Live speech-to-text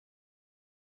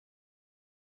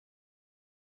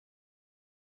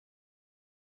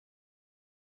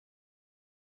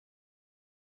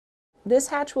This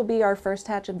hatch will be our first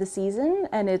hatch of the season,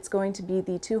 and it's going to be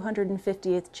the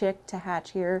 250th chick to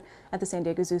hatch here at the San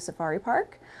Diego Zoo Safari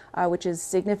Park, which is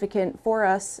significant for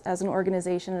us as an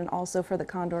organization and also for the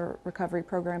Condor Recovery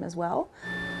Program as well.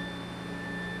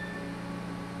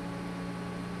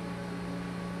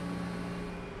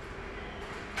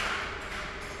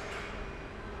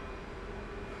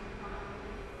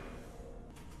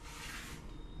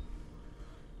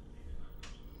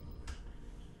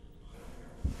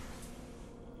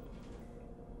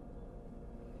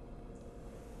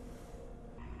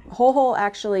 Xol-Xol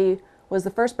actually was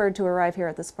the first bird to arrive here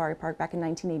at the safari park back in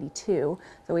 1982.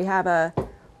 So we have a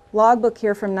logbook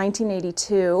here from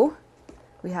 1982.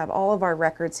 We have all of our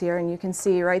records here, and you can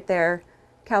see right there,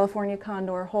 California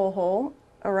Condor Xol-Xol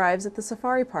arrives at the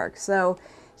safari park. So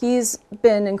he's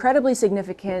been incredibly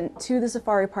significant to the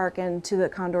safari park and to the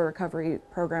Condor Recovery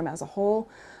Program as a whole.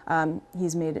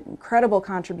 He's made incredible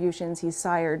contributions. He's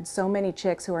sired so many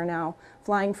chicks who are now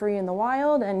flying free in the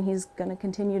wild, and he's going to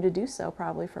continue to do so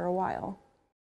probably for a while.